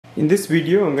In this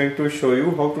video I'm going to show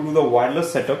you how to do the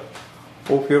wireless setup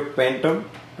of your Pantum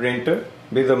printer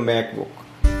with a MacBook.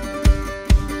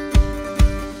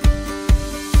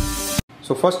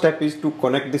 So first step is to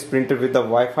connect this printer with the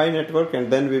Wi-Fi network,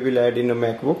 and then we will add in a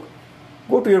MacBook.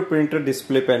 Go to your printer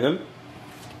display panel,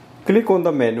 click on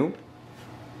the menu,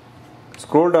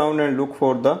 scroll down and look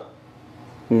for the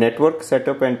network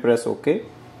setup and press OK.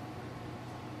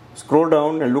 Scroll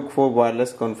down and look for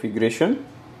wireless configuration.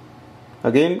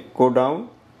 Again go down,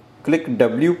 click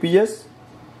WPS,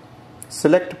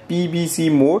 select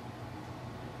PBC mode,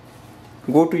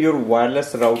 go to your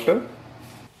wireless router,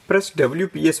 press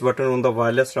WPS button on the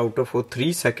wireless router for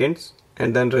 3 seconds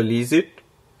and then release it.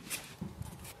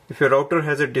 If your router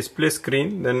has a display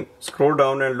screen, then scroll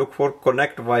down and look for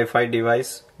connect Wi-Fi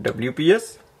device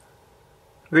WPS.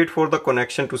 Wait for the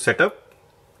connection to set up.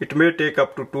 It may take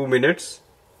up to 2 minutes.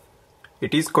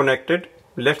 It is connected.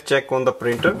 Let's check on the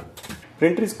printer.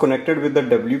 Printer is connected with the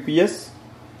WPS.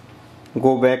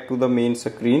 Go back to the main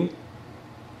screen.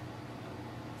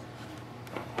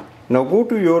 Now go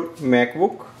to your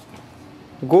MacBook.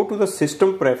 Go to the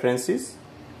system preferences.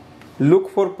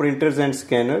 Look for printers and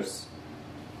scanners.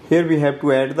 Here we have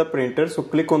to add the printer, so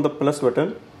click on the plus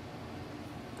button.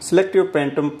 Select your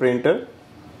Pantum printer.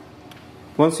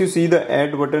 Once you see the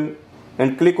add button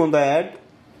and click on the add.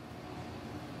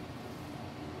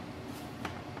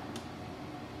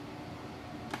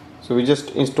 So we just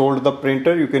installed the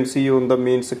printer. You can see on the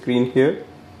main screen here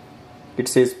it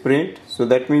says print, so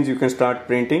that means you can start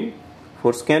printing.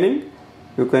 For scanning,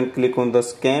 you can click on the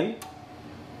scan,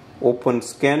 open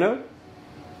scanner.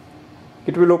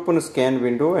 It will open a scan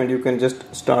window and you can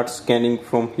just start scanning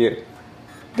from here.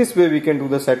 This way we can do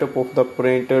the setup of the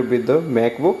printer with the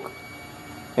MacBook,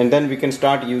 and then we can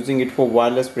start using it for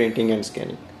wireless printing and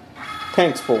scanning.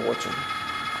 Thanks for watching.